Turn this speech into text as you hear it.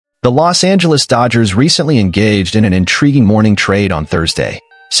The Los Angeles Dodgers recently engaged in an intriguing morning trade on Thursday,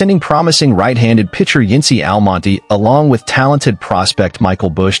 sending promising right-handed pitcher Yency Almonte along with talented prospect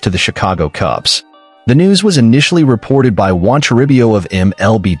Michael Busch to the Chicago Cubs. The news was initially reported by Juan Toribio of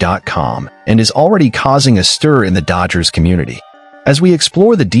MLB.com and is already causing a stir in the Dodgers community. As we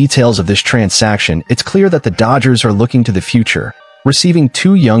explore the details of this transaction, it's clear that the Dodgers are looking to the future, receiving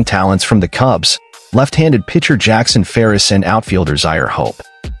two young talents from the Cubs, left-handed pitcher Jackson Ferris and outfielder Zyhir Hope.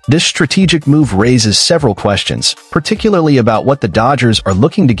 This strategic move raises several questions, particularly about what the Dodgers are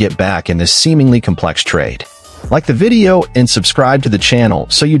looking to get back in this seemingly complex trade. Like the video and subscribe to the channel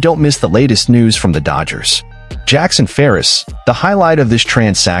so you don't miss the latest news from the Dodgers. Jackson Ferris, the highlight of this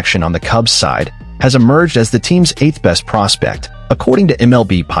transaction on the Cubs side, has emerged as the team's eighth-best prospect, according to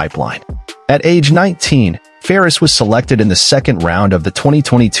MLB Pipeline. At age 19, Ferris was selected in the second round of the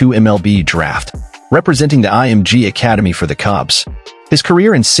 2022 MLB Draft, representing the IMG Academy for the Cubs. His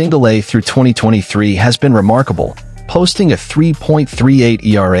career in Single-A through 2023 has been remarkable, posting a 3.38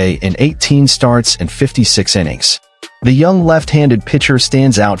 ERA in 18 starts and 56 innings. The young left-handed pitcher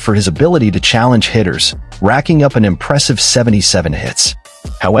stands out for his ability to challenge hitters, racking up an impressive 77 hits.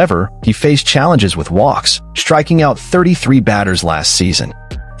 However, he faced challenges with walks, striking out 33 batters last season.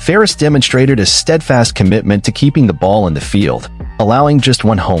 Ferris demonstrated a steadfast commitment to keeping the ball in the field, allowing just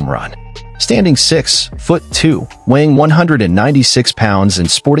one home run. Standing 6'2", weighing 196 pounds and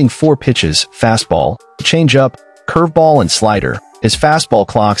sporting 4 pitches, fastball, changeup, curveball and slider, his fastball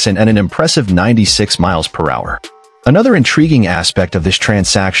clocks in at an impressive 96 miles per hour. Another intriguing aspect of this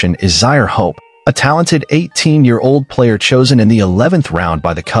transaction is Zyhir Hope, a talented 18-year-old player chosen in the 11th round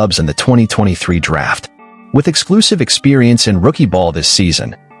by the Cubs in the 2023 draft. With exclusive experience in rookie ball this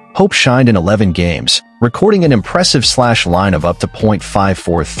season, Hope shined in 11 games, recording an impressive slash line of up to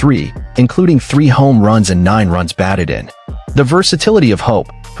 .543, including 3 home runs and 9 runs batted in. The versatility of Hope,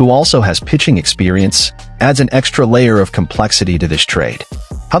 who also has pitching experience, adds an extra layer of complexity to this trade.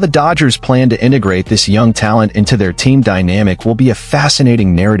 How the Dodgers plan to integrate this young talent into their team dynamic will be a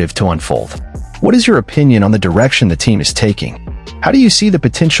fascinating narrative to unfold. What is your opinion on the direction the team is taking? How do you see the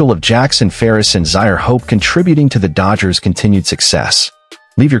potential of Jackson Ferris and Zyhir Hope contributing to the Dodgers' continued success?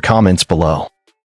 Leave your comments below.